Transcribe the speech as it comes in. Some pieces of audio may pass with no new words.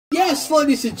Yes,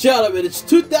 ladies and gentlemen, it's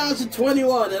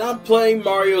 2021 and I'm playing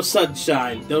Mario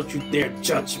Sunshine. Don't you dare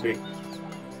judge me.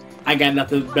 I got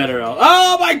nothing better on.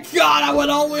 Oh my god, I went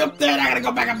all the way up there and I gotta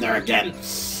go back up there again.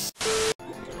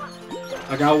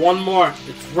 I got one more.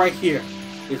 It's right here.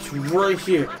 It's right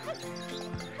here.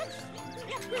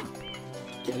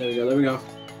 Okay, there we go, there we go.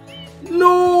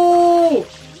 No!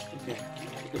 Okay,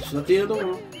 it's not the end of the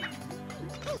world.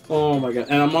 Oh my god,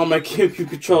 and I'm on my GameCube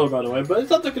controller, by the way, but it's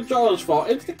not the controller's fault,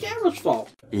 it's the camera's fault.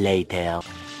 Later.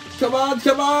 Come on,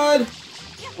 come on!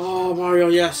 Oh, Mario,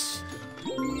 yes.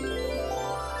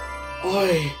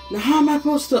 Oi, now how am I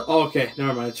supposed to... Oh, okay,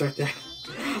 never mind, it's right there.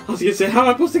 I was gonna say, how am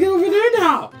I supposed to get over there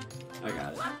now? I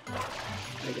got it.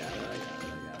 I got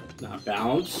it. Now,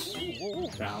 balance.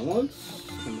 Balance.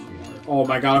 Come on, Mario. Oh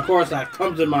my god, of course that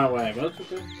comes in my way, but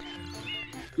that's okay.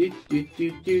 Do.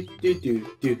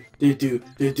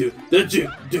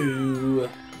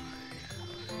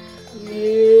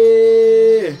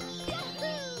 Yeah.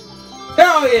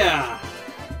 Hell yeah!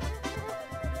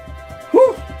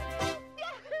 Whew.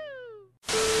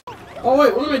 Oh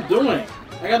wait, what am I doing?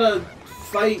 I gotta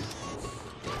fight.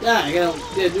 Yeah, I gotta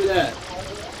do that.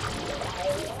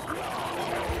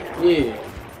 Yeah.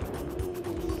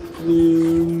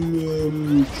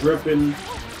 Dripping.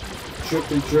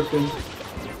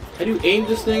 How do you aim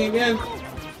this thing again?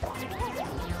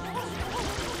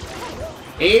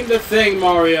 Aim the thing,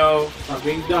 Mario! Stop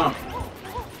being dumb.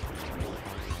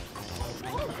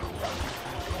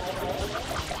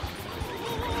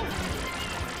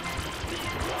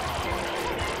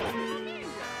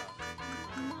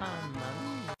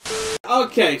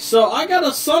 Okay, so I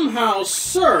gotta somehow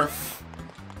surf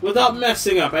without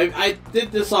messing up. I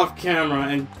did this off camera,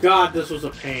 and god, this was a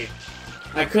pain.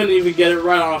 I couldn't even get it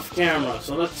right off camera,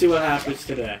 so let's see what happens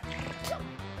today.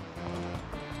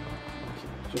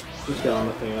 Just get on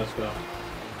the thing, let's go.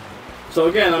 So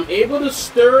again, I'm able to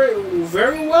stir it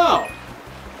very well.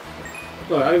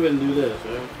 Look, I even do this,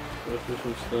 right? Go through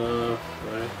some stuff,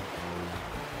 right?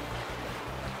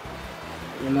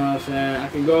 You know what I'm saying? I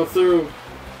can go through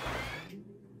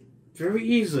very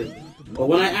easily. But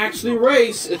when I actually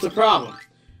race, it's a problem.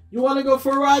 You want to go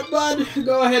for a ride, bud?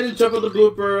 Go ahead and jump on the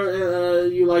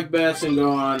blooper you like best and go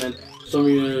on. And some of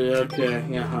you, okay,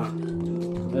 yeah,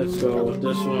 let's go with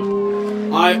this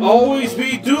one. I always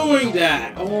be doing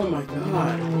that. Oh my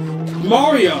god,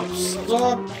 Mario,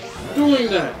 stop doing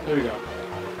that. There we go.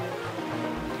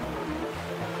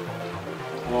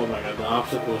 Oh my god, the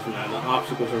obstacles, man, the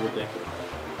obstacles are ridiculous.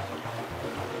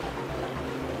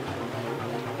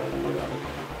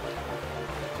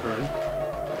 Turn.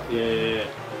 Yeah.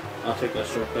 I'll take that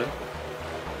shortcut.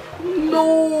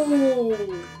 No!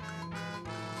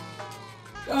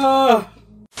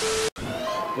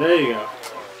 There you go.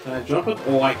 Can I jump it?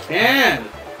 Oh, I can!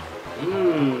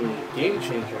 Game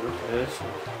changer. Okay,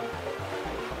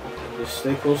 just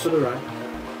stay close to the right.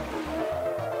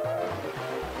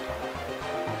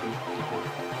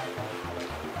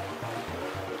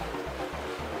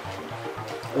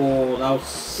 Oh, that was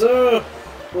so...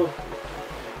 Oh.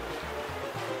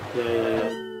 Yeah.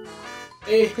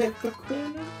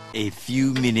 A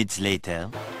few minutes later.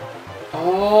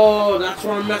 Oh, that's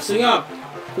where I'm messing up.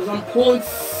 Because I'm pulling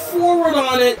forward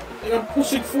on it, and I'm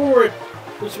pushing forward.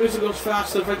 Which makes it go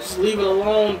faster if I just leave it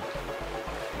alone.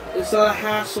 It's not a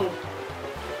hassle.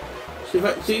 See?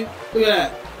 Look at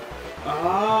that.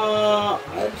 Ah,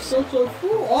 I'm so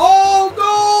fool.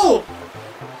 Oh,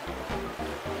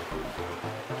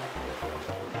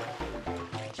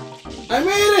 no! I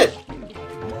made it!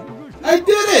 I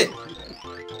did it!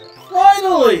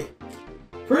 Finally!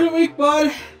 Pretty weak,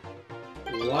 bud.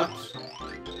 What?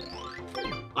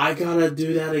 I gotta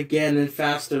do that again in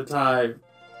faster time.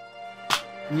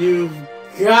 You've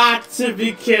got to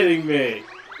be kidding me.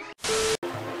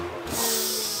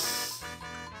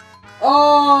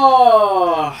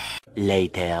 Oh!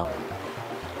 Later.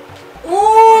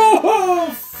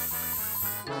 Oh!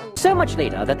 So much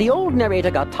later that the old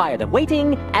narrator got tired of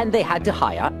waiting and they had to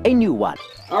hire a new one.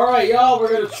 Alright, y'all,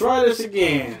 we're gonna try this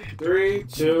again. 3,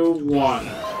 2, 1.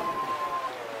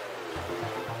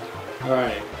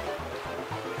 Alright.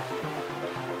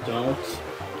 Don't.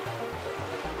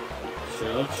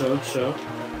 Show.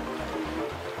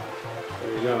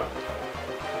 There we go.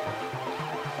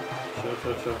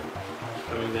 Show.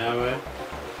 Coming that way.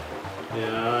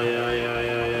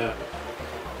 Yeah.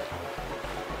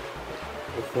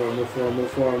 Move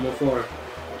forward.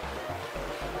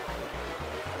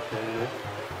 Okay.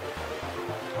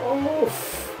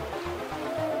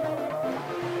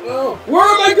 Oh, where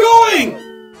am I going?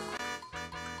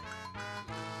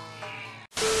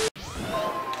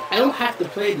 I don't have to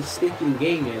play the stinking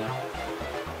game, you know.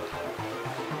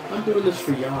 I'm doing this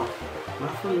for y'all,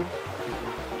 not for you.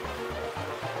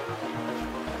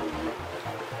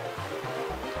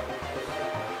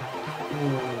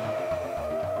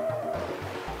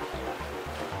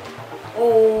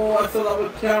 Oh, I thought that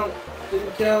would count.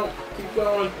 Didn't count. Keep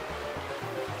going.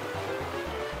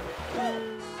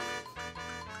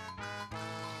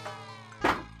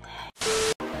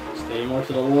 Stay more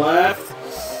to the left.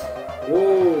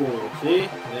 Whoa, see? Yeah,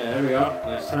 there we go.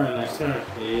 Nice turn, nice turn.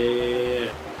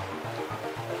 Yeah.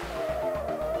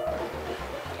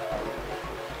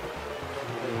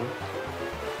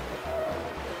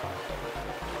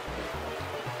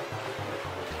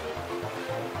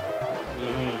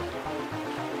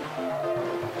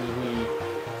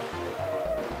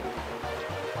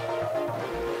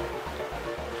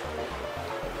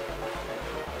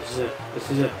 This is it.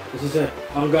 This is it. This is it.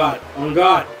 On God. On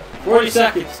God. 40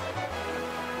 seconds.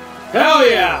 Hell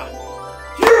yeah!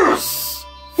 Yes!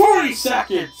 40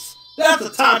 seconds! That's the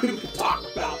time people can talk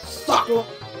about, sucker!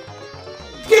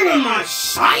 Give me my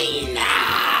shine!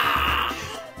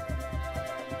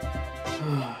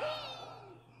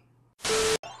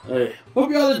 Hey, hope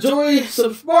you all enjoy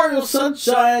some Mario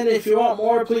Sunshine. If you want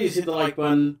more, please hit the like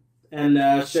button and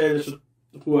share this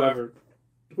with whoever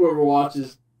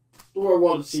watches, whoever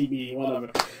wants to see me,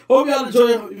 whatever. Hope you all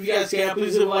enjoy. If you guys can,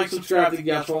 please hit like, subscribe. Thank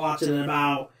you guys for watching, and I'm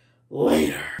out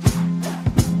later.